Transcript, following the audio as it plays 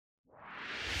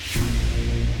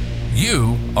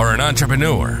you are an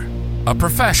entrepreneur, a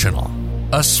professional,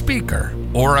 a speaker,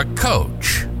 or a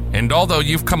coach, and although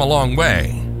you've come a long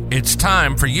way, it's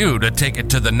time for you to take it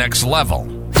to the next level.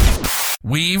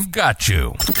 We've got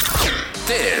you.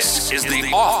 This is the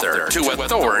Author to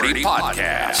Authority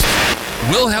podcast.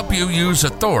 We'll help you use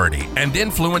authority and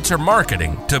influencer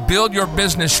marketing to build your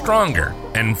business stronger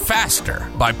and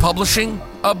faster by publishing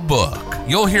a book.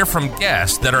 You'll hear from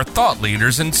guests that are thought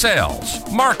leaders in sales,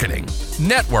 marketing,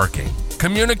 networking,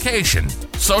 communication,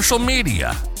 social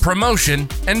media, promotion,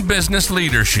 and business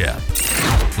leadership.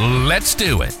 Let's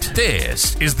do it.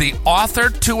 This is the Author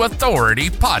to Authority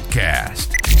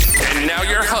podcast. And now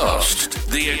your host,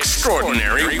 the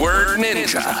extraordinary word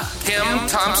ninja, Kim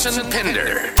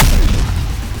Thompson-Pinder.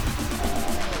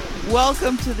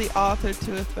 Welcome to the Author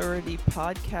to Authority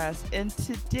podcast. And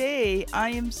today I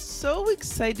am so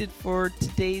excited for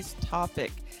today's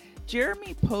topic.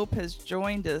 Jeremy Pope has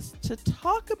joined us to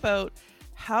talk about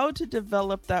how to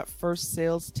develop that first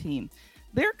sales team.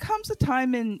 There comes a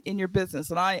time in your business,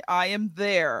 and I am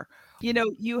there. You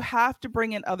know, you have to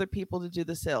bring in other people to do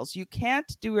the sales. You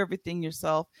can't do everything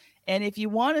yourself. And if you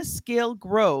want to scale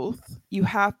growth, you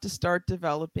have to start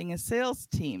developing a sales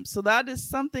team. So that is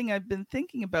something I've been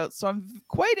thinking about. So I'm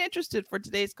quite interested for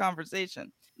today's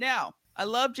conversation. Now, I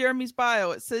love Jeremy's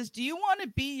bio. It says, do you want to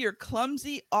be your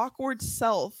clumsy, awkward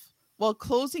self while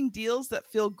closing deals that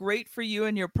feel great for you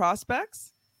and your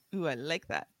prospects? Ooh, I like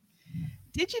that.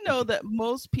 Did you know that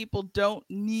most people don't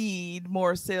need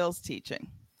more sales teaching?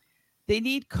 They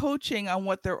need coaching on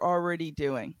what they're already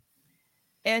doing.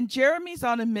 And Jeremy's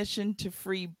on a mission to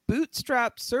free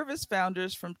bootstrapped service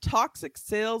founders from toxic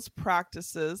sales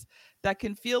practices that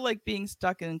can feel like being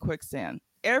stuck in quicksand.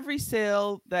 Every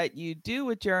sale that you do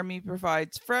with Jeremy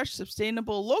provides fresh,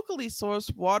 sustainable, locally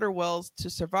sourced water wells to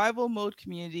survival mode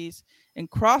communities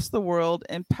across the world,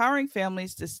 empowering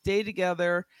families to stay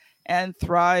together and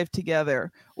thrive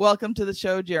together. Welcome to the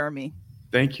show, Jeremy.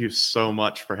 Thank you so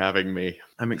much for having me.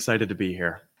 I'm excited to be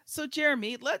here. So,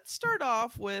 Jeremy, let's start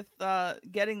off with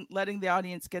letting the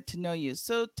audience get to know you.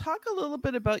 So talk a little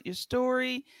bit about your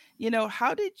story. You know,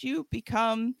 how did you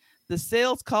become the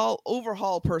sales call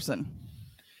overhaul person?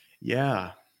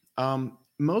 Yeah,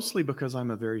 mostly because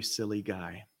I'm a very silly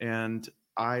guy and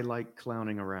I like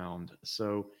clowning around.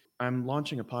 So I'm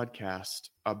launching a podcast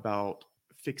about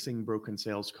fixing broken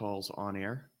sales calls on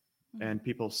air. And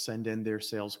people send in their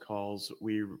sales calls.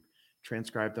 We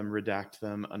transcribe them, redact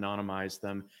them, anonymize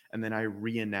them, and then I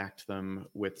reenact them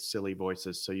with silly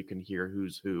voices so you can hear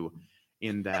who's who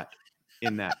in that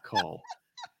call.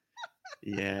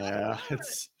 Yeah,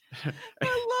 I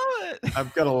love it.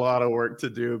 I've got a lot of work to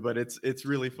do, but it's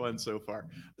really fun so far.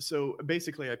 So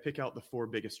basically I pick out the 4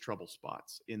 biggest trouble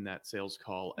spots in that sales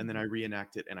call, and then I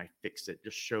reenact it and I fix it.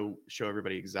 Just show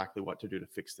everybody exactly what to do to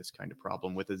fix this kind of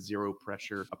problem with a zero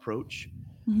pressure approach.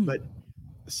 Mm-hmm. But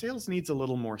sales needs a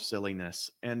little more silliness,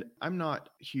 and I'm not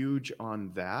huge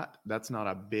on that. That's not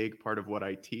a big part of what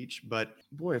I teach, but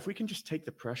boy, if we can just take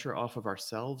the pressure off of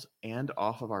ourselves and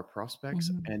off of our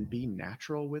prospects and be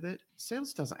natural with it.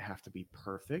 Sales doesn't have to be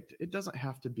perfect. It doesn't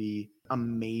have to be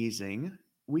amazing.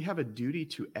 We have a duty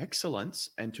to excellence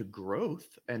and to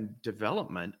growth and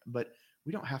development, but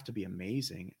we don't have to be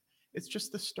amazing. It's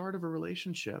just the start of a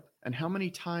relationship. And how many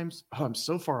times, I'm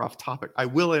so far off topic. I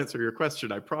will answer your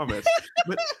question, I promise.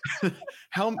 But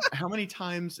how many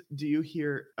times do you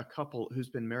hear a couple who's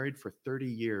been married for 30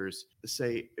 years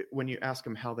say, when you ask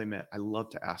them how they met, I love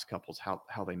to ask couples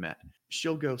how they met.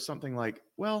 She'll go something like,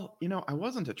 well, you know, I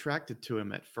wasn't attracted to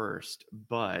him at first,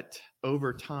 but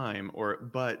over time, or,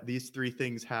 but these 3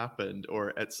 things happened,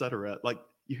 or et cetera. Like,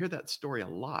 you hear that story a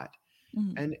lot.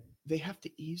 Mm-hmm. And they have to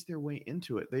ease their way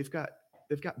into it. They've got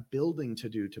building to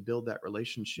do to build that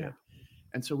relationship. Yeah.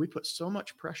 And so we put so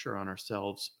much pressure on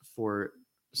ourselves for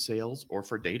sales or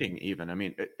for dating even. I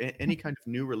mean, any kind of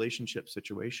new relationship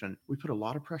situation, we put a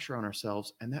lot of pressure on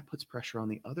ourselves, and that puts pressure on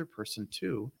the other person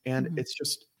too. And it's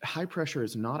just, high pressure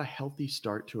is not a healthy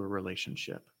start to a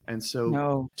relationship. And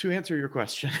so to answer your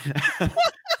question,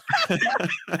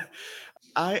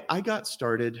 I got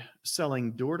started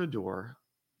selling door to door,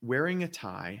 wearing a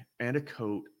tie and a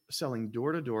coat, selling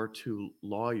door to door to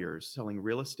lawyers, selling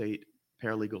real estate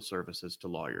paralegal services to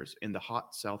lawyers in the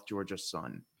hot South Georgia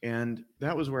sun. And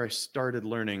that was where I started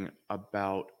learning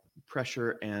about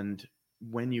pressure and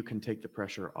when you can take the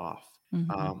pressure off.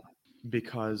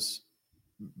 Because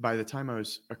by the time I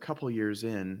was a couple years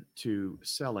in to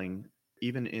selling,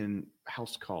 even in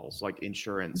house calls like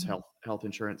insurance, health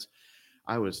insurance,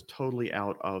 I was totally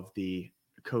out of the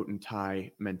coat and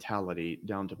tie mentality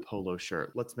down to polo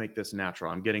shirt. Let's make this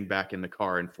natural. I'm getting back in the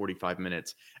car in 45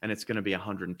 minutes and it's going to be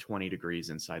 120 degrees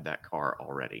inside that car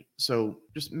already. So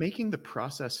just making the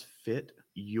process fit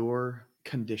your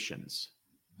conditions,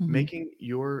 making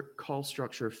your call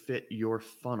structure fit your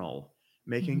funnel,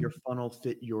 making your funnel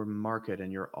fit your market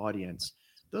and your audience.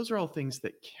 Those are all things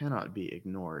that cannot be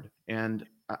ignored. And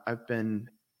I've been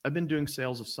doing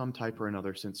sales of some type or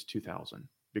another since 2000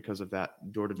 because of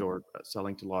that door-to-door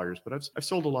selling to lawyers. But I've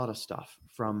sold a lot of stuff,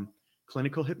 from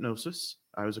clinical hypnosis.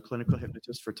 I was a clinical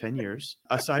hypnotist for 10 years.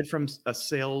 Aside from a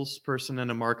salesperson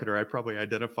and a marketer, I probably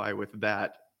identify with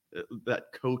that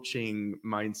coaching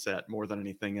mindset more than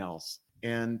anything else.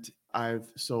 And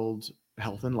I've sold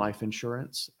health and life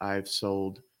insurance. I've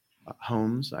sold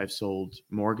homes. I've sold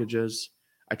mortgages.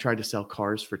 I tried to sell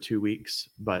cars for 2 weeks,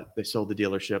 but they sold the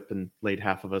dealership and laid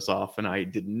half of us off. And I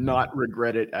did not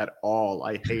regret it at all.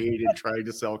 I hated trying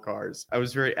to sell cars. I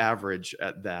was very average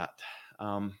at that.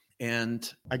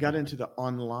 And I got into the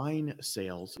online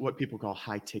sales, what people call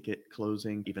high ticket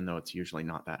closing, even though it's usually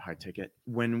not that high ticket.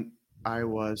 When I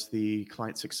was the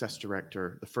client success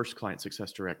director, the first client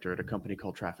success director at a company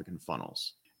called Traffic and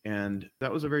Funnels. And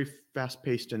that was a very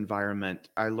fast-paced environment.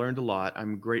 I learned a lot.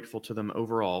 I'm grateful to them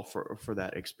overall for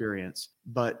that experience.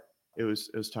 But it was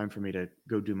time for me to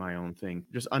go do my own thing.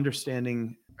 Just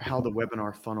understanding how the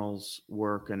webinar funnels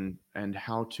work and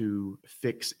how to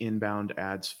fix inbound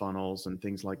ads funnels and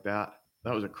things like that.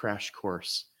 That was a crash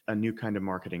course, a new kind of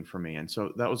marketing for me. And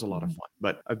so that was a lot of fun.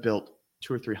 But I've built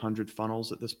 200 or 300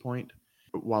 funnels at this point.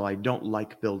 While I don't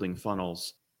like building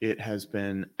funnels, it has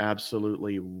been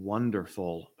absolutely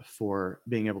wonderful for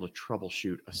being able to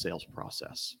troubleshoot a sales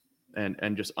process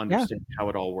and just understand how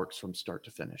it all works from start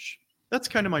to finish. That's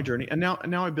kind of my journey. And now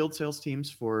I build sales teams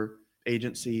for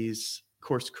agencies,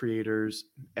 course creators,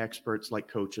 experts like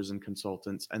coaches and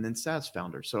consultants, and then SaaS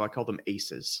founders. So I call them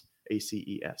ACEs,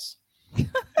 ACES.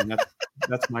 And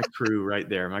that's my crew right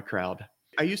there, my crowd.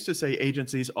 I used to say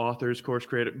agencies, authors, course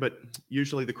creators, but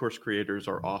usually the course creators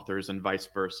are authors and vice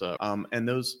versa. And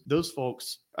those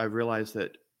folks, I realized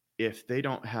that if they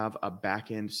don't have a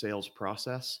back-end sales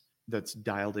process that's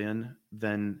dialed in,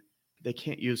 then they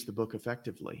can't use the book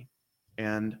effectively.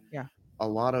 And a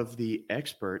lot of the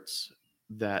experts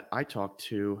that I talk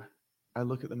to, I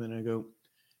look at them and I go,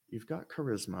 you've got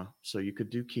charisma, so you could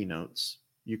do keynotes.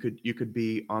 You could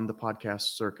be on the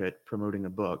podcast circuit promoting a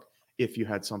book if you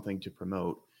had something to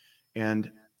promote,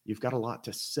 and you've got a lot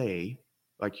to say.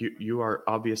 Like you are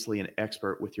obviously an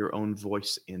expert with your own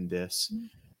voice in this.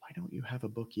 Why don't you have a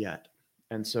book yet?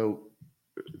 And so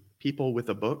people with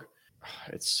a book,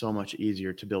 it's so much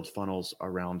easier to build funnels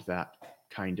around that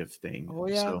kind of thing. Oh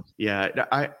yeah. So yeah,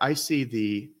 I see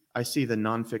the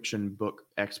nonfiction book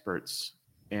experts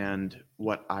and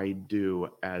what I do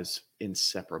as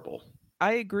inseparable.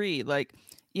 I agree. Like,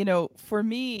 for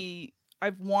me,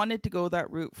 I've wanted to go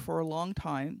that route for a long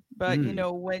time, but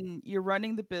when you're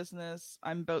running the business,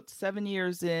 I'm about 7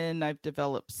 years in, I've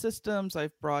developed systems,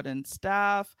 I've brought in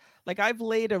staff, like I've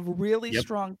laid a really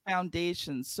strong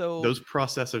foundation. So those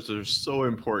processes are so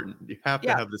important. You have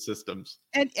to have the systems.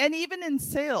 And even in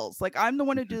sales, like I'm the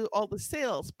one who do all the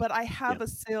sales, but I have a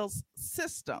sales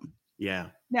system. Yeah.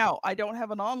 Now, I don't have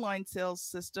an online sales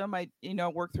system. I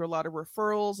work through a lot of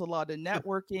referrals, a lot of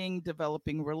networking,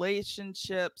 developing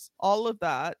relationships, all of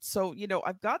that. So,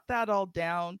 I've got that all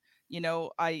down.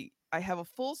 I have a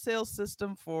full sales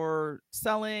system for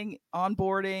selling,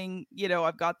 onboarding,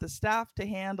 I've got the staff to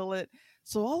handle it.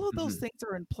 So all of those things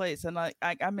are in place, and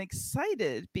I'm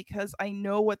excited because I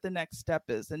know what the next step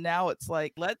is. And now it's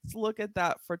like, let's look at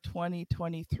that for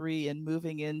 2023 and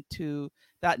moving into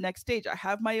that next stage. I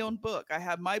have my own book. I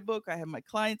have my book. I have my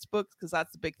clients' books, because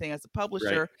that's the big thing as a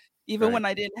publisher. Right. Even when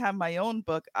I didn't have my own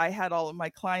book, I had all of my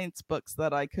clients' books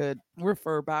that I could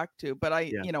refer back to. But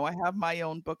I have my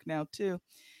own book now too.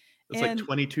 It's like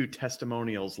 22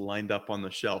 testimonials lined up on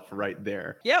the shelf right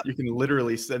there. Yep. You can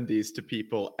literally send these to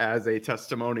people as a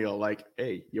testimonial, like,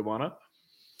 hey, you wanna?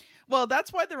 Well,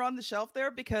 that's why they're on the shelf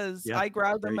there, because I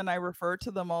grab them and I refer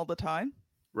to them all the time.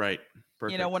 Right.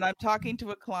 Perfect. When I'm talking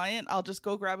to a client, I'll just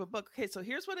go grab a book. Okay, so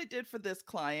here's what I did for this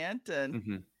client,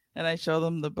 and I show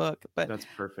them the book. But that's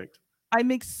perfect.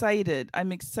 I'm excited.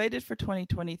 I'm excited for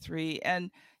 2023.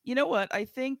 And you know what? I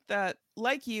think that,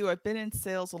 like you, I've been in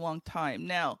sales a long time.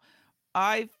 Now,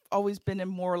 I've always been in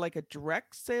more like a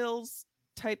direct sales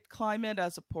type climate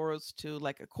as opposed to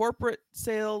like a corporate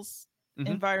sales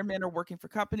environment or working for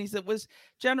companies. It was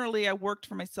generally, I worked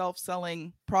for myself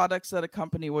selling products that a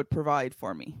company would provide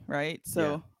for me, right?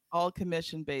 So all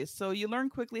commission based. So you learn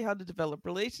quickly how to develop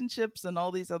relationships and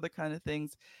all these other kind of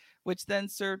things. which then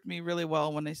served me really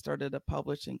well when I started a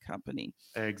publishing company.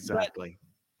 Exactly.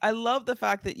 I love the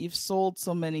fact that you've sold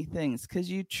so many things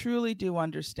because you truly do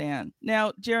understand.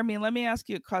 Now, Jeremy, let me ask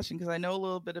you a question because I know a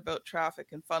little bit about traffic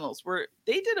and funnels. Where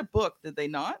they did a book, did they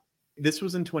not? This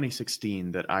was in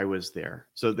 2016 that I was there.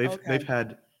 So they've Okay.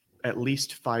 had at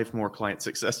least 5 more client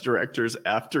success directors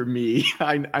after me.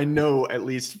 I know at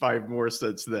least 5 more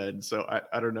since then. So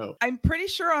I don't know. I'm pretty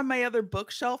sure on my other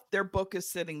bookshelf, their book is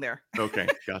sitting there. Okay,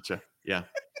 gotcha. Yeah.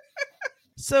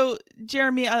 So,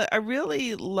 Jeremy, I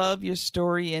really love your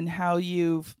story and how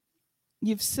you've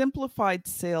simplified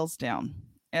sales down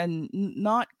and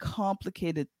not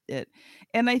complicated it.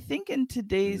 And I think in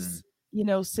today's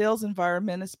sales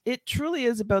environment, it truly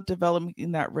is about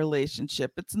developing that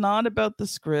relationship. It's not about the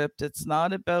script. It's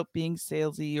not about being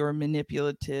salesy or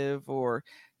manipulative or,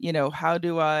 how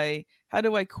do I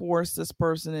coerce this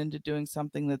person into doing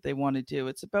something that they want to do?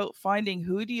 It's about finding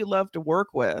who do you love to work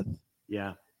with.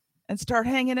 Yeah. And start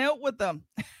hanging out with them.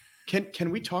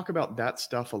 Can we talk about that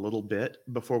stuff a little bit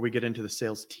before we get into the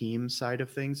sales team side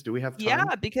of things? Do we have time?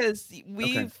 Yeah, because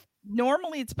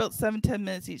normally it's about 7-10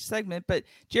 minutes each segment, but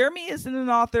Jeremy isn't an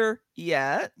author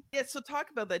yet. Yeah, so talk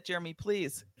about that, Jeremy,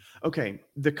 please. Okay.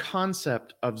 The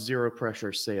concept of zero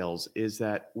pressure sales is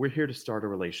that we're here to start a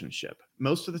relationship.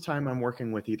 Most of the time I'm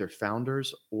working with either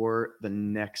founders or the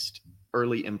next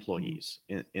early employees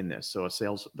in this. So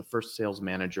the first sales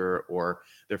manager or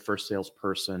their first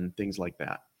salesperson, things like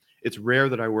that. It's rare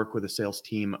that I work with a sales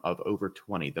team of over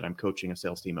 20, that I'm coaching a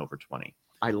sales team over 20.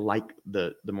 I like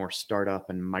the more startup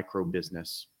and micro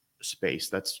business space.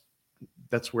 That's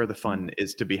where the fun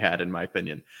is to be had, in my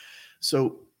opinion.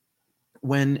 So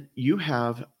when you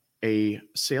have a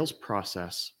sales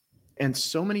process, and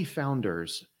so many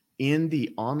founders in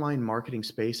the online marketing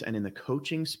space and in the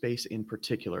coaching space in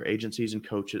particular, agencies and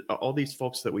coaches, all these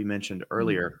folks that we mentioned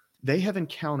earlier, they have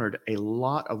encountered a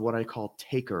lot of what I call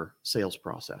taker sales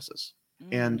processes.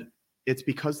 And it's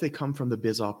because they come from the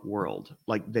BizOp world.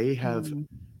 Like they've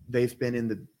been in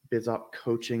the BizOp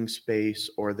coaching space,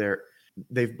 or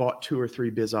they've bought 2 or 3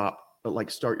 BizOp, but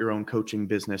like start your own coaching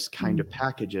business kind of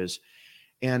packages.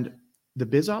 And the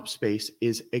BizOp space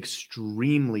is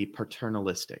extremely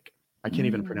paternalistic. I can't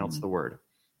even pronounce the word.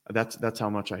 That's how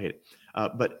much I hate it.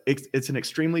 But it's an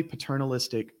extremely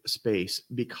paternalistic space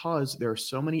because there are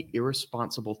so many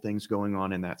irresponsible things going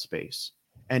on in that space.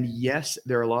 And yes,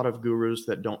 there are a lot of gurus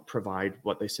that don't provide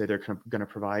what they say they're going to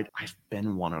provide. I've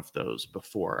been one of those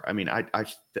before. I mean, I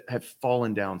have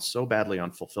fallen down so badly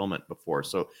on fulfillment before,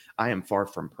 so I am far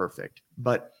from perfect.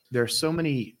 But there are so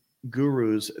many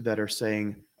gurus that are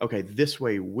saying, okay, this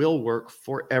way will work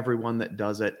for everyone that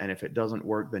does it. And if it doesn't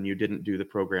work, then you didn't do the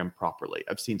program properly.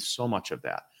 I've seen so much of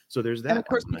that. So there's that. And of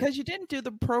course, element. Because you didn't do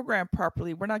the program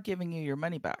properly, we're not giving you your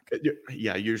money back.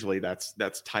 Yeah, usually that's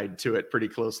tied to it pretty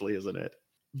closely, isn't it?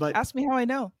 But ask me how I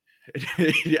know.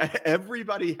 Yeah,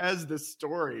 everybody has this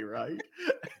story, right?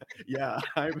 Yeah,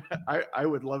 I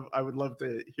would love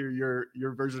to hear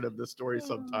your version of this story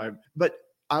sometime. But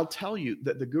I'll tell you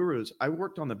that the gurus, I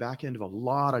worked on the back end of a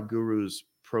lot of gurus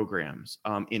programs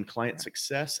in client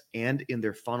success and in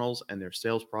their funnels and their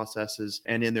sales processes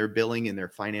and in their billing and their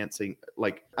financing.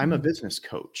 Like I'm a business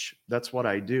coach. That's what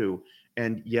I do.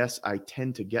 And yes, I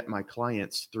tend to get my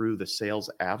clients through the sales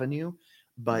avenue,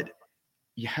 but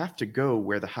you have to go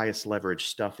where the highest leverage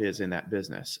stuff is in that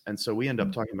business. And so we end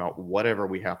up talking about whatever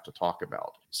we have to talk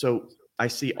about. So I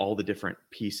see all the different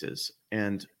pieces.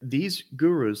 And these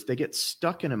gurus, they get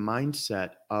stuck in a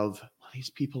mindset of, well, these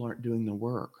people aren't doing the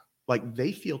work. Like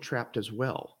they feel trapped as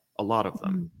well, a lot of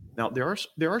them. Now, there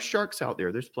are sharks out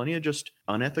there. There's plenty of just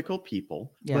unethical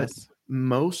people. Yes. But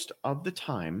most of the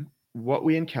time, what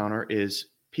we encounter is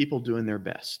people doing their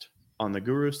best on the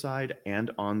guru side and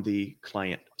on the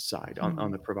client side,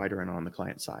 on the provider and on the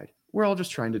client side. We're all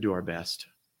just trying to do our best.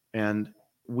 And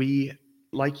we,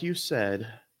 like you said,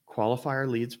 qualify our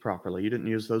leads properly. You didn't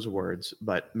use those words,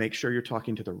 but make sure you're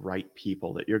talking to the right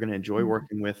people that you're going to enjoy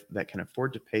working with, that can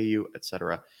afford to pay you,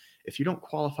 etc. If you don't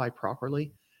qualify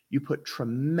properly, you put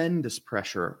tremendous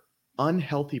pressure,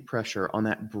 unhealthy pressure on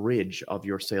that bridge of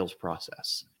your sales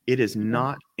process. It is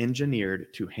not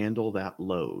engineered to handle that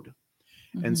load.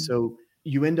 And so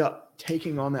you end up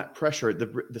taking on that pressure.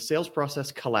 The sales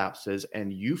process collapses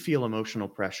and you feel emotional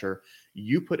pressure.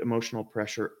 You put emotional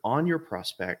pressure on your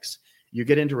prospects. You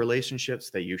get into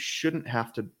relationships that you shouldn't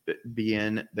have to be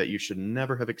in, that you should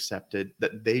never have accepted,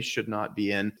 that they should not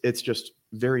be in. It's just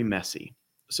very messy.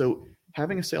 So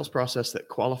having a sales process that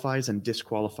qualifies and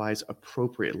disqualifies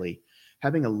appropriately,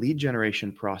 having a lead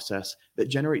generation process that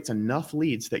generates enough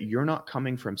leads that you're not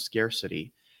coming from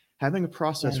scarcity, Having a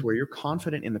process where you're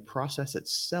confident in the process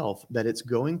itself, that it's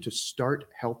going to start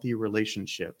healthy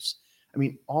relationships. I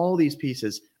mean, all these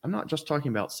pieces, I'm not just talking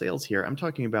about sales here. I'm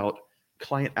talking about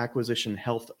client acquisition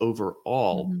health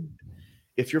overall. Mhm.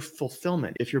 If your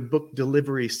fulfillment, if your book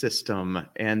delivery system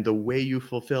and the way you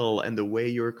fulfill and the way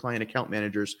your client account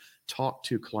managers talk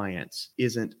to clients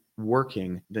isn't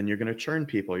working, then you're going to churn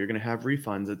people, you're going to have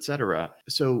refunds, etc.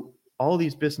 So all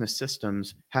these business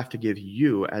systems have to give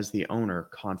you as the owner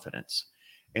confidence.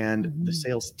 And the Mhm.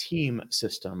 sales team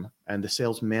system and the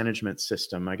sales management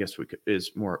system, I guess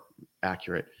is more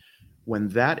accurate. When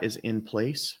that is in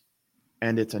place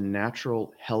and it's a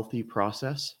natural, healthy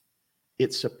process,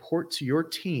 it supports your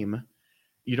team.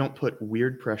 You don't put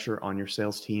weird pressure on your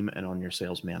sales team and on your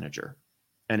sales manager.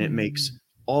 And it makes Mhm.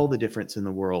 all the difference in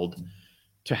the world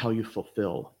to how you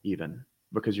fulfill, even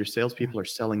because your salespeople are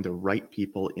selling the right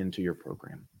people into your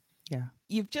program. Yeah.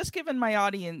 You've just given my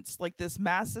audience like this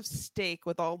massive steak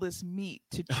with all this meat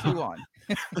to chew on.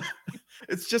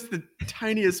 It's just the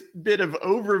tiniest bit of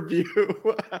overview,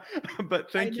 but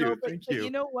I thank know, you. but Thank you you.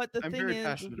 know what the I'm thing very is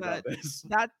passionate about that this.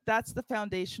 that's the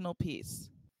foundational piece.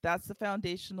 That's the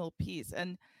foundational piece.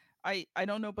 And I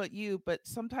don't know about you, but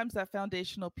sometimes that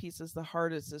foundational piece is the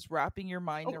hardest, is wrapping your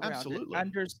mind Oh, around it, absolutely.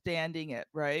 understanding it,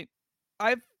 right?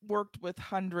 I've worked with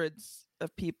hundreds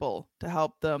of people to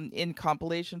help them in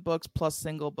compilation books plus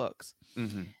single books.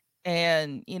 Hmm.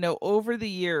 And, over the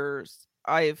years,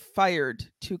 I've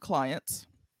fired 2 clients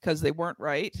because they weren't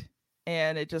right.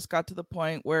 And it just got to the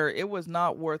point where it was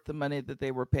not worth the money that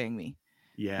they were paying me.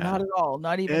 Yeah. Not at all,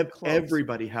 not even close.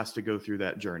 Everybody has to go through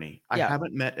that journey. I Yeah.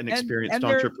 haven't met an And experienced and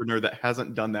there entrepreneur that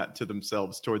hasn't done that to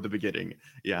themselves toward the beginning.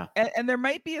 Yeah. and there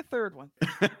might be a third one.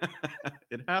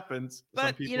 It happens. Some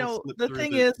But, people slip the through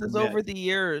thing the is net. over the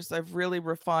years, I've really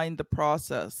refined the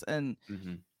process. And,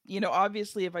 Hmm.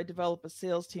 obviously, if I develop a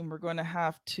sales team, we're going to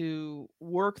have to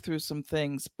work through some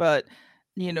things. But,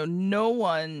 no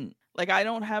one, like, I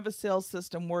don't have a sales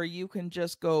system where you can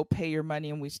just go pay your money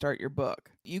and we start your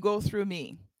book. You go through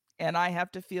me, and I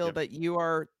have to feel Yep. that you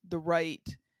are the right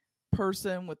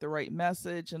person with the right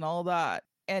message and all that.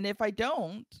 And if I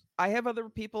don't, I have other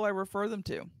people I refer them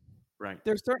to. Right.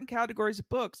 There's certain categories of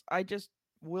books I just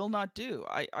will not do.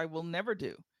 I will never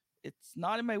do. It's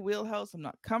not in my wheelhouse. I'm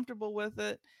not comfortable with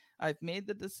it. I've made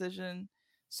the decision.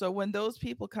 So when those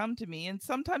people come to me, and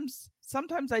sometimes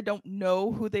I don't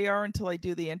know who they are until I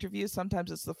do the interview. Sometimes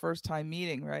it's the first time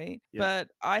meeting, right? Yep.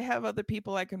 But I have other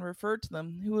people I can refer to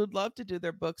them who would love to do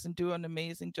their books and do an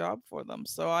amazing job for them.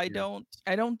 So I Yeah.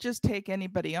 don't just take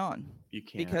anybody on You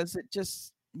can't. because it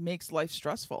just makes life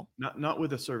stressful. Not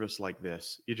with a service like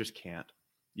this. You just can't.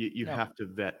 You No. have to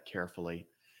vet carefully.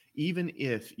 Even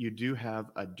if you do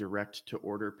have a direct to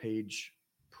order page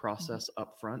process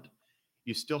up front,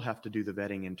 you still have to do the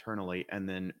vetting internally and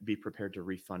then be prepared to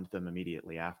refund them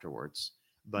immediately afterwards.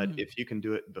 But Mhm. if you can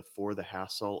do it before the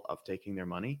hassle of taking their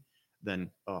money,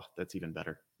 then that's even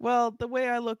better. Well, the way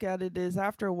I look at it is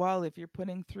after a while, if you're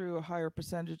putting through a higher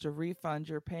percentage of refunds,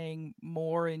 you're paying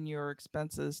more in your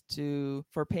expenses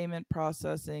for payment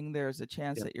processing. There's a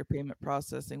chance Yep. that your payment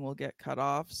processing will get cut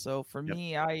off. So for Yep.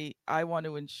 me, I want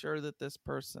to ensure that this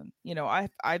person,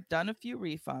 I've done a few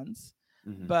refunds,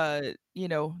 Hmm. but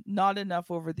not enough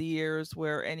over the years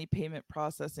where any payment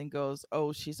processing goes,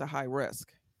 oh, she's a high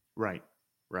risk. Right.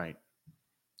 Right.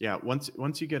 Yeah.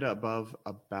 Once you get above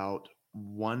about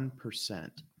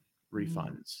 1% Mhm.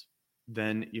 refunds,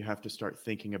 then you have to start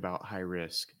thinking about high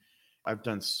risk. I've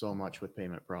done so much with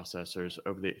payment processors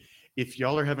if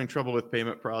y'all are having trouble with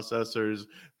payment processors,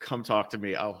 come talk to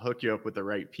me. I'll hook you up with the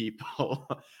right people.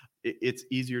 It's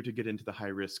easier to get into the high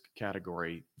risk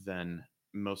category than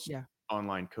most Yeah.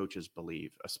 online coaches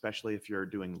believe, especially if you're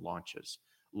doing launches.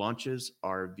 Launches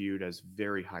are viewed as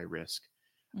very high risk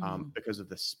Mhm. because of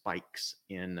the spikes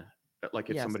in, like,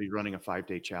 if Yes. somebody's running a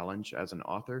 5-day challenge as an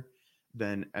author,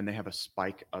 and they have a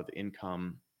spike of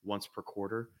income once per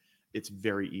quarter, it's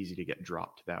very easy to get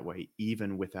dropped that way,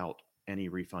 even without any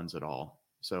refunds at all.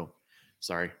 So,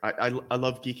 sorry, I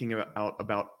love geeking out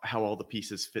about how all the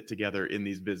pieces fit together in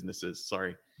these businesses.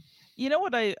 Sorry. You know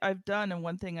what I've done, and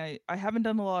one thing I haven't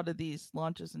done a lot of these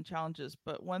launches and challenges,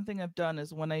 but one thing I've done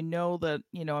is when I know that,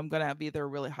 I'm going to have either a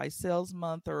really high sales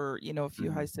month or, a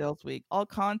few high Mhm. sales week, I'll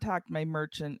contact my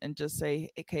merchant and just say,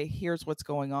 okay, here's what's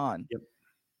going on. Yep.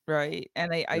 Right.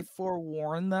 And I Yep.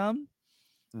 forewarn them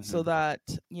so Hmm. that,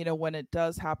 when it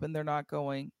does happen, they're not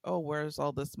going, oh, where's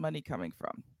all this money coming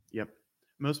from? Yep.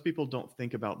 Most people don't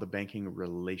think about the banking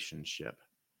relationship,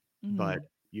 but Mhm.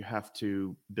 you have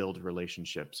to build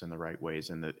relationships in the right ways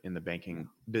in the Yeah.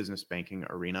 business banking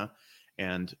arena,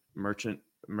 and merchant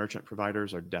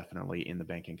providers are definitely in the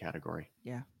banking category.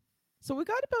 Yeah. So we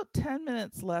got about 10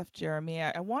 minutes left, Jeremy.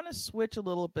 I want to switch a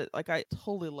little bit. Like, I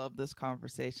totally love this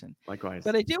conversation, Likewise.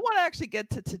 but I do want to actually get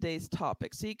to today's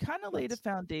topic. So you kind of laid a Let's-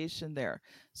 foundation there.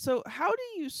 So how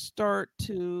do you start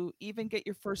to even get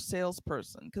your first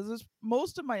salesperson? Because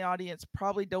most of my audience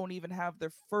probably don't even have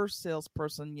their first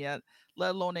salesperson yet,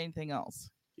 let alone anything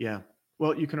else. Yeah.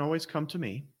 Well, you can always come to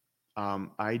me.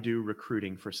 I do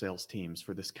recruiting for sales teams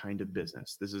for this kind of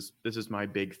business. This is my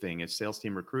big thing is sales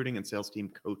team recruiting and sales team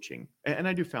coaching. And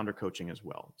I do founder coaching as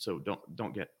well. So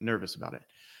don't get nervous about it.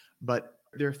 But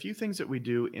there are a few things that we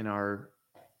do in our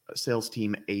sales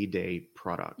team A-Day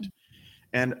product.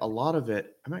 And a lot of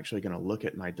it, I'm actually going to look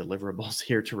at my deliverables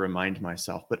here to remind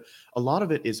myself, but a lot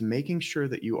of it is making sure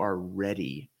that you are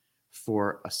ready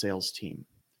for a sales team.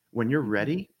 When you're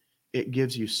ready, it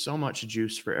gives you so much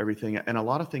juice for everything. And a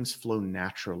lot of things flow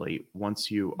naturally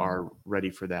once you are ready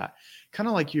for that. Kind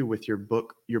of like you with your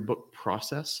book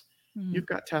process. You've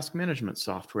got task management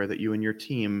software that you and your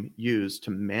team use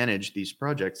to manage these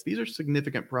projects. These are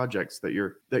significant projects that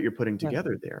you're putting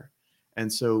together there. And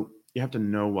so you have to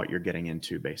know what you're getting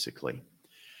into, basically.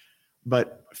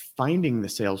 But finding the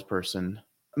salesperson,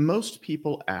 most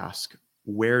people ask,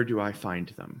 where do I find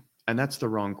them? And that's the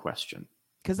wrong question.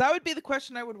 Because that would be the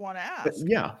question I would want to ask.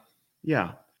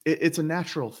 Yeah. It's a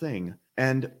natural thing.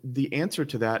 And the answer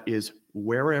to that is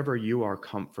wherever you are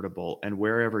comfortable and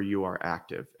wherever you are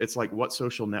active. It's like, what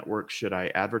social network should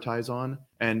I advertise on?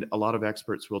 And a lot of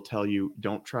experts will tell you,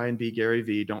 don't try and be Gary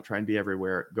Vee, don't try and be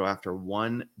everywhere. Go after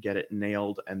one, get it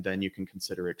nailed, and then you can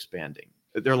consider expanding.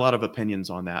 There are a lot of opinions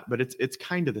on that, but it's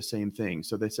kind of the same thing.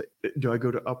 So they say, do I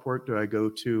go to Upwork? Do I go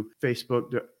to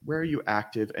Facebook? Where are you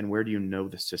active and where do you know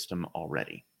the system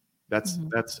already? That's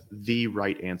the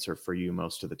right answer for you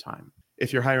most of the time.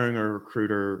 If you're hiring a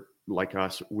recruiter like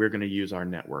us, we're going to use our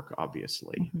network,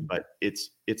 obviously, but it's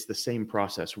the same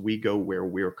process. We go where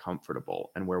we're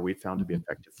comfortable and where we found to be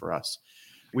effective for us.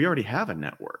 We already have a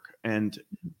network. And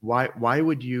why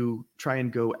would you try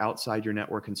and go outside your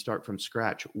network and start from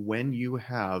scratch when you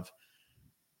have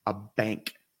a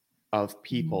bank of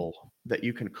people that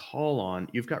you can call on?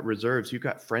 You've got reserves, you've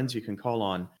got friends you can call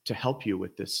on to help you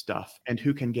with this stuff and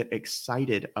who can get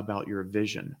excited about your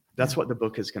vision. That's what the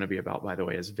book is going to be about, by the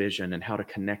way, is vision and how to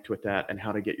connect with that and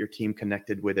how to get your team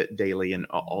connected with it daily and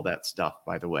all that stuff,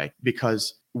 by the way.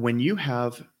 Because when you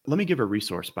have, let me give a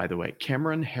resource, by the way,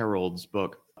 Cameron Herold's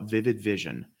book, Vivid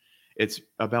Vision. It's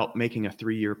about making a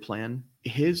 3-year plan.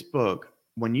 His book,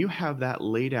 when you have that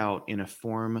laid out in a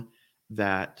form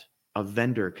that a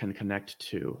vendor can connect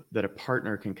to, that a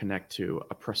partner can connect to,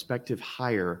 a prospective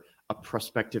hire, a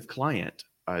prospective client,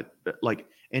 like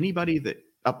anybody that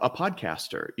a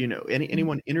podcaster,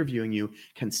 anyone interviewing you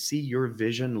can see your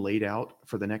vision laid out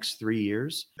for the next 3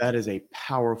 years. That is a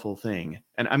powerful thing.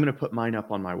 And I'm going to put mine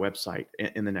up on my website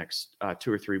in the next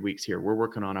 2 or 3 weeks here. We're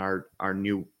working on our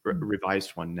new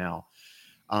revised one now.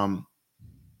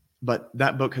 But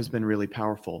that book has been really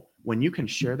powerful. When you can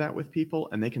share that with people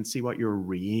and they can see what you're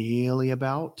really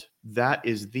about, that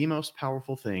is the most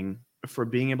powerful thing for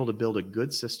being able to build a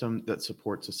good system that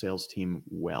supports a sales team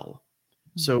well.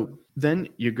 So then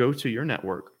you go to your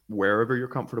network, wherever you're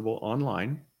comfortable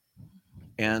online,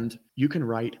 and you can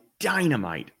write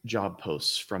dynamite job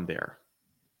posts from there.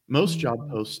 Most job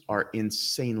posts are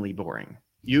insanely boring.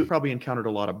 You probably encountered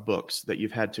a lot of books that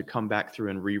you've had to come back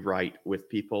through and rewrite with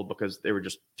people because they were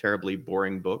just terribly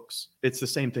boring books. It's the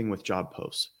same thing with job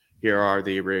posts. Here are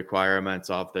the requirements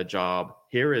of the job.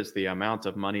 Here is the amount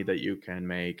of money that you can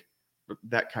make,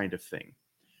 that kind of thing.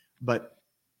 But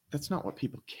that's not what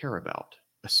people care about,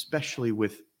 especially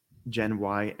with Gen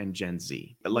Y and Gen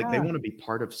Z. Like they want to be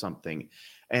part of something.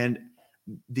 And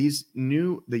the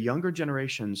younger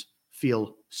generations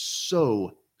feel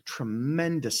so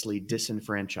tremendously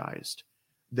disenfranchised.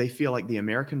 They feel like the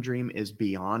American dream is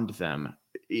beyond them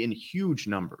in huge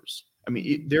numbers. I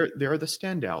mean, there are the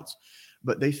standouts,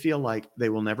 but they feel like they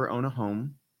will never own a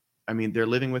home. I mean, they're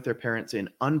living with their parents in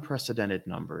unprecedented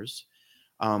numbers.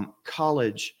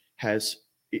 College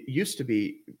it used to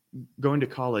be going to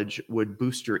college would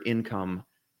boost your income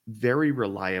very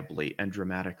reliably and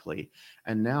dramatically.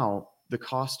 And now the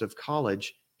cost of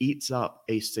college eats up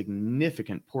a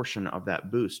significant portion of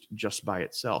that boost just by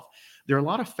itself. There are a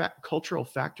lot of cultural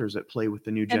factors at play with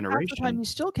the new generation. And half the time you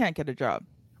still can't get a job.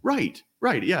 Right.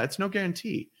 Yeah, it's no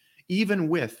guarantee. Even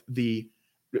with the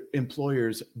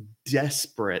employers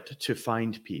desperate to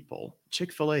find people.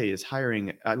 Chick-fil-A is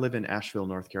hiring. I live in Asheville,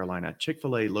 North Carolina.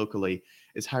 Chick-fil-A locally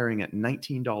is hiring at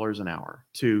 $19 an hour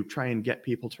to try and get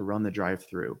people to run the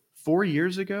drive-through. 4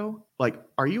 years ago, like,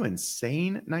 are you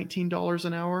insane? $19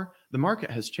 an hour? The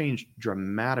market has changed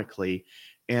dramatically.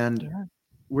 And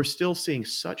we're still seeing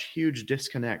such huge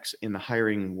disconnects in the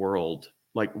hiring world,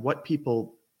 like what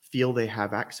people feel they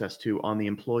have access to on the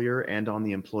employer and on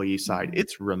the employee side. Mhm.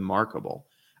 It's remarkable.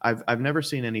 I've never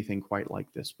seen anything quite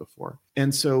like this before.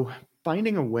 And so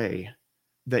finding a way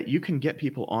that you can get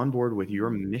people on board with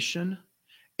your mission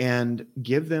and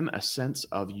give them a sense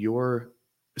of your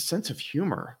sense of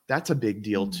humor. That's a big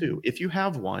deal too. If you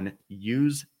have one,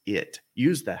 use it.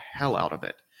 Use the hell out of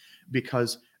it.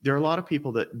 Because there are a lot of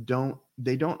people that don't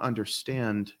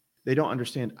understand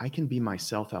I can be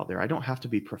myself out there. I don't have to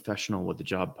be professional with the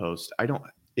job post.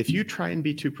 If you try and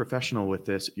be too professional with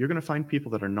this, you're going to find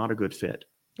people that are not a good fit.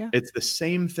 Yeah. It's the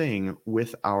same thing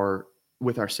with our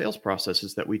sales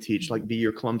processes that we teach, like be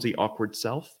your clumsy, awkward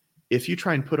self. If you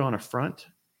try and put on a front,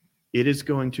 it is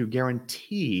going to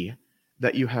guarantee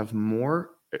that you have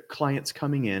more clients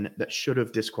coming in that should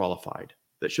have disqualified,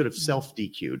 that should have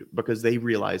self-DQ'd because they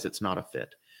realize it's not a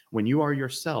fit. When you are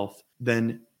yourself,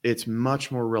 then it's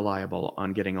much more reliable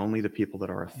on getting only the people that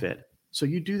are a fit. So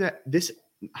you do that. This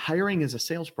hiring is a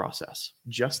sales process,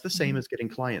 just the same as getting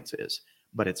clients is,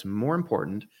 but it's more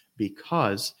important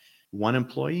because one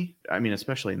employee, I mean,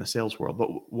 especially in the sales world, but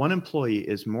one employee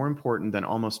is more important than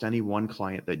almost any one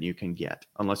client that you can get,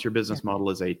 unless your business model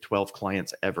is a 12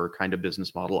 clients ever kind of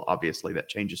business model. Obviously, that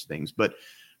changes things. But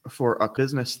for a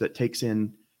business that takes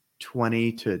in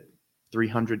 20 to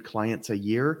 300 clients a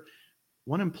year,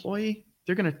 one employee,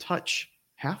 they're going to touch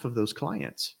half of those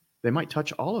clients. They might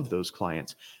touch all of those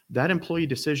clients. That employee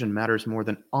decision matters more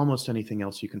than almost anything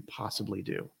else you can possibly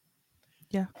do.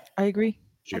 Yeah, I agree.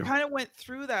 I Sure. kind of went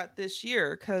through that this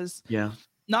year because Yeah.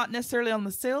 not necessarily on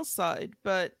the sales side,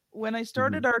 but when I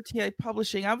started RTI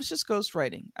Publishing, I was just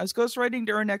ghostwriting. I was ghostwriting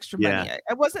to earn extra money. Yeah.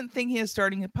 I wasn't thinking of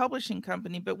starting a publishing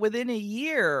company, but within a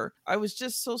year, I was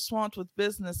just so swamped with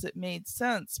business, it made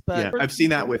sense. But Yeah, I've seen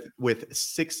that with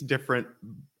 6 different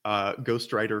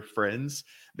ghostwriter friends.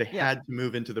 They had to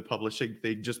move into the publishing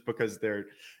thing just because they're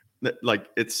like,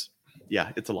 it's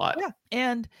a lot. Yeah.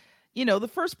 And, the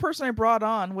first person I brought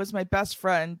on was my best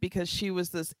friend because she was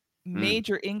this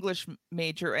major English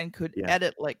major and could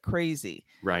edit like crazy.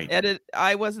 Right.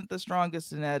 I wasn't the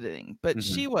strongest in editing, but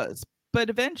she was. But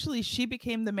eventually she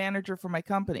became the manager for my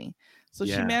company. So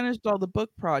she managed all the book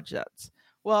projects.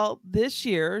 Well, this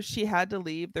year she had to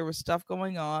leave. There was stuff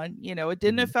going on. It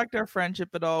didn't affect our friendship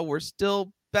at all. We're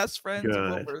still best friends.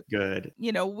 Good.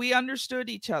 We understood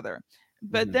each other.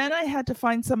 But then I had to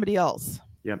find somebody else.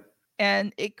 Yep.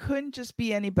 And it couldn't just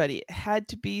be anybody. It had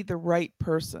to be the right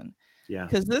person. Yeah.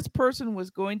 Because this person was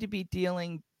going to be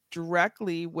dealing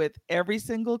directly with every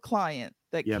single client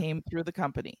that came through the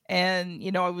company. And,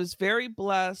 I was very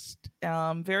blessed,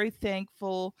 very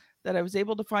thankful that I was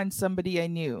able to find somebody I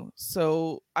knew.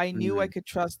 So I knew I could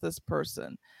trust this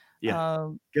person. Yeah.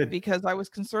 Good. Because I was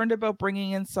concerned about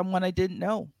bringing in someone I didn't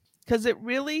know. Because it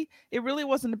really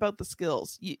wasn't about the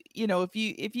skills.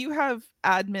 If you have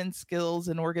admin skills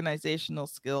and organizational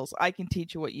skills, I can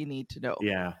teach you what you need to know.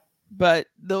 Yeah. But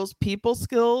those people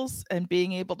skills and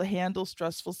being able to handle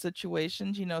stressful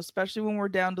situations, especially when we're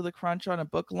down to the crunch on a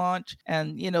book launch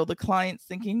and, the client's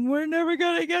thinking, we're never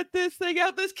going to get this thing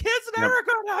out. This kid's never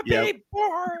going to be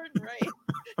born, right?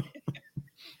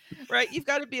 Right. You've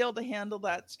got to be able to handle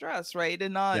that stress, right?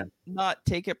 And not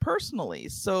take it personally.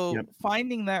 So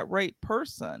finding that right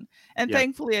person, and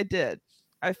thankfully I did.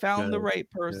 I found the right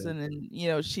person,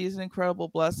 and she's an incredible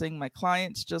blessing. My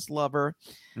clients just love her.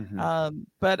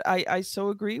 But I so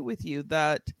agree with you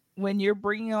that when you're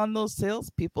bringing on those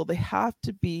salespeople, they have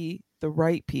to be the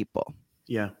right people.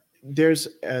 Yeah. There's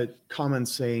a common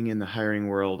saying in the hiring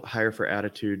world: hire for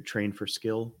attitude, train for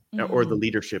skill, or the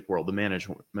leadership world, the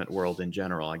management world in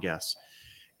general, I guess.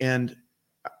 And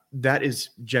that is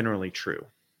generally true.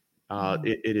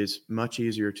 It is much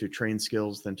easier to train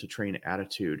skills than to train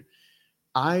attitude.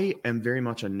 I am very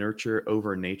much a nurture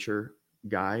over nature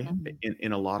guy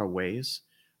in a lot of ways.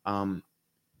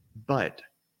 But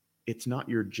it's not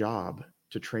your job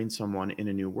to train someone in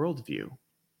a new worldview.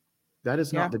 That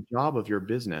is not the job of your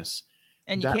business.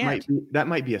 And that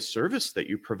might be a service that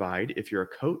you provide if you're a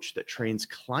coach that trains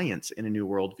clients in a new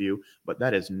worldview, but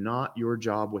that is not your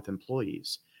job with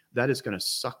employees. That is going to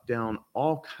suck down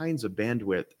all kinds of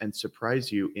bandwidth and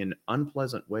surprise you in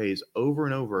unpleasant ways over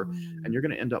and over. And you're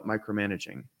going to end up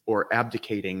micromanaging or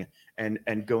abdicating and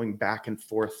going back and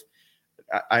forth.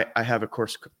 I have a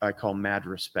course I call Mad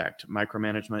Respect: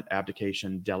 micromanagement,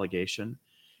 abdication, delegation,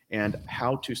 and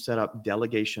how to set up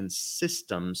delegation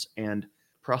systems and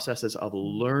processes of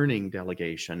learning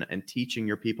delegation and teaching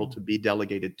your people to be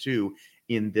delegated to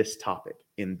in this topic,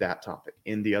 in that topic,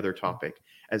 in the other topic,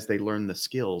 as they learn the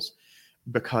skills.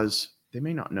 Because They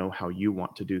may not know how you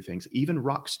want to do things. Even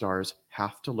rock stars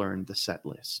have to learn the set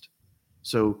list.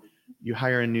 So you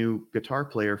hire a new guitar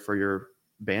player for your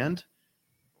band.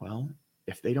 Well,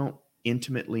 if they don't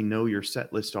intimately know your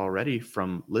set list already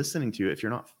from listening to you, if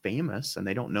you're not famous and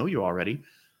they don't know you already,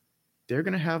 they're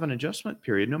going to have an adjustment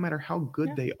period no matter how good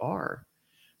they are.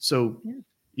 So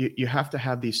you have to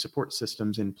have these support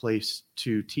systems in place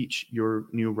to teach your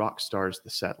new rock stars the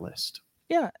set list.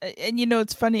 Yeah. And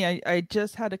it's funny. I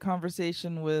just had a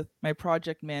conversation with my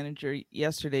project manager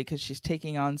yesterday because she's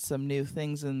taking on some new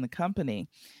things in the company.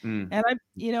 And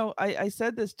I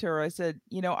said this to her. I said,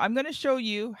 I'm going to show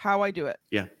you how I do it.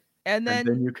 Yeah. And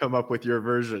then you come up with your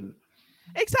version.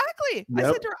 Exactly. Yep. I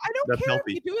said to her, I don't That's care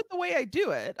healthy. if you do it the way I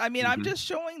do it. I mean, I'm just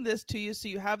showing this to you so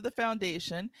you have the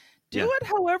foundation. Do it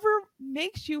however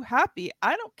makes you happy.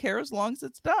 I don't care as long as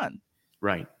it's done.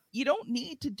 Right. You don't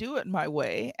need to do it my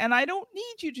way, and I don't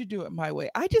need you to do it my way.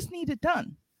 I just need it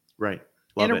done. Right.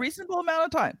 In a reasonable amount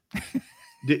of time.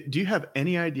 Do you have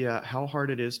any idea how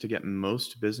hard it is to get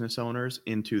most business owners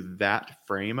into that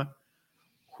frame?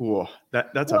 Whew,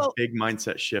 that's a big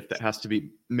mindset shift that has to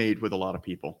be made with a lot of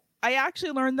people. I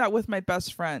actually learned that with my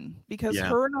best friend because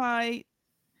her and I,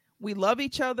 we love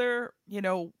each other.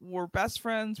 We're best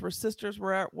friends, we're sisters,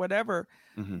 we're whatever,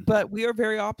 but we are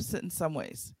very opposite in some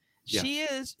ways.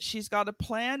 She's got to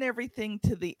plan everything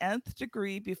to the nth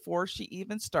degree before she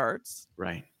even starts.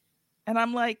 Right. And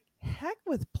I'm like, heck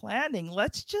with planning.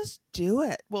 Let's just do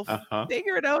it. We'll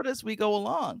figure it out as we go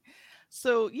along.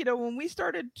 So, when we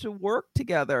started to work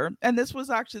together, and this was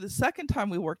actually the second time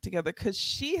we worked together because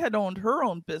she had owned her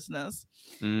own business.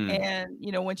 And,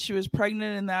 when she was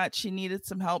pregnant and that, she needed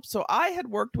some help. So I had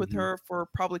worked with her for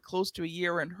probably close to a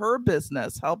year in her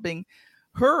business, helping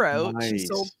her out. Nice. She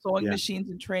sold sewing machines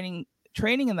and training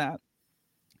in that.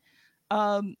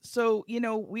 So,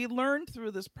 we learned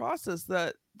through this process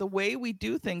that the way we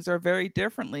do things are very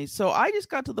differently. So I just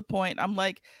got to the point, I'm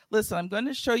like, listen, I'm going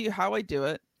to show you how I do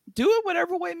it. Do it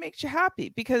whatever way makes you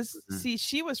happy. Because see,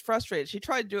 she was frustrated. She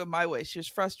tried to do it my way. She was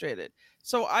frustrated.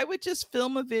 So I would just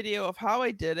film a video of how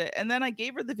I did it. And then I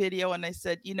gave her the video and I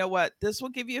said, you know what, this will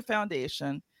give you a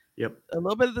foundation. Yep. A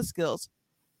little bit of the skills.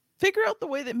 Figure out the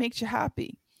way that makes you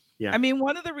happy. Yeah. I mean,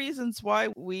 one of the reasons why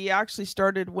we actually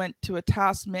went to a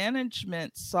task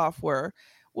management software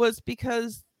was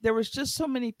because there was just so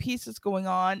many pieces going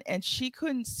on and she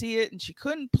couldn't see it and she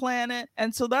couldn't plan it.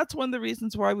 And so that's one of the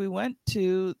reasons why we went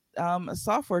to a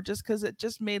software, just because it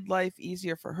just made life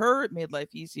easier for her. It made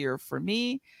life easier for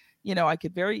me. I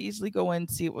could very easily go in and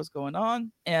see what was going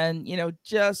on and,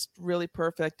 just really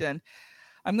perfect. And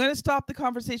I'm going to stop the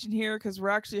conversation here because we're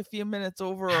actually a few minutes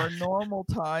over our normal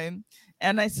time.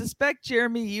 And I suspect,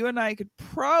 Jeremy, you and I could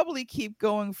probably keep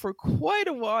going for quite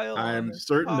a while. I'm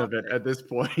certain of it at this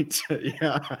point.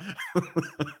 Yeah.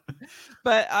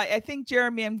 But I think,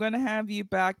 Jeremy, I'm going to have you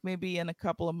back maybe in a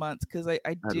couple of months because I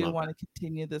do want to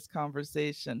continue this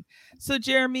conversation. So,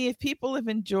 Jeremy, if people have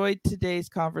enjoyed today's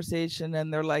conversation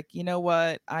and they're like, you know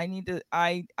what, I need to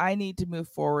move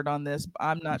forward on this.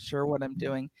 I'm not sure what I'm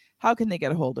doing. How can they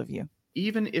get a hold of you?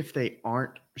 Even if they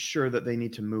aren't sure that they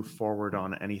need to move forward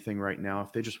on anything right now,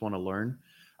 if they just want to learn,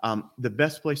 the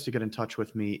best place to get in touch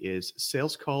with me is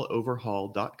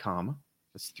salescalloverhaul.com.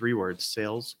 That's 3 words,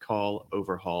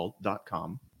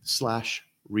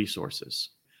 salescalloverhaul.com/resources.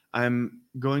 I'm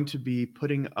going to be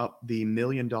putting up the $1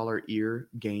 Million Ear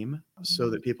game so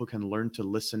that people can learn to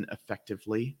listen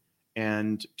effectively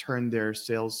and turn their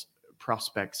sales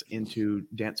prospects into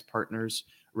dance partners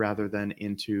rather than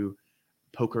into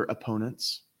poker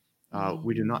opponents.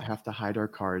 We do not have to hide our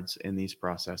cards in these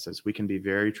processes. We can be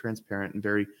very transparent and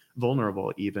very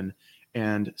vulnerable even,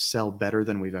 and sell better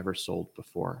than we've ever sold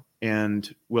before.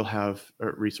 And we'll have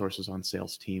resources on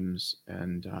sales teams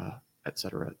and et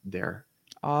cetera there.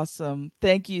 Awesome.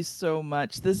 Thank you so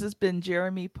much. This has been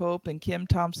Jeremy Pope and Kim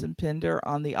Thompson-Pinder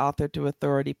on the Author to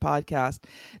Authority podcast.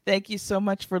 Thank you so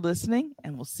much for listening,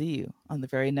 and we'll see you on the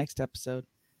very next episode.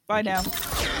 Bye now.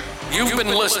 You've been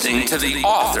listening to the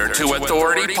Author to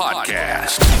Authority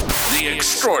podcast. The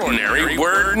extraordinary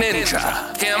word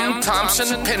ninja, Kim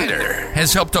Thompson-Pinder,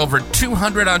 has helped over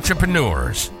 200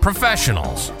 entrepreneurs,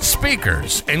 professionals,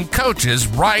 speakers, and coaches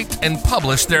write and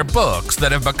publish their books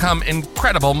that have become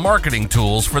incredible marketing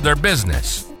tools for their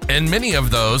business. And many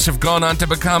of those have gone on to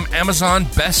become Amazon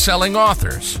best-selling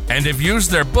authors and have used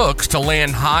their books to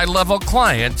land high-level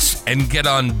clients and get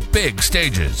on big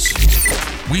stages.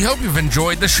 We hope you've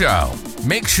enjoyed the show.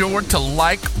 Make sure to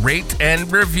like, rate,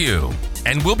 and review.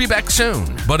 And we'll be back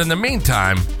soon. But in the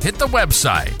meantime, hit the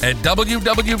website at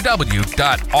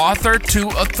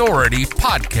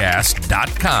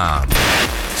www.authortoauthoritypodcast.com.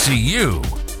 See you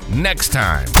next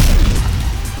time.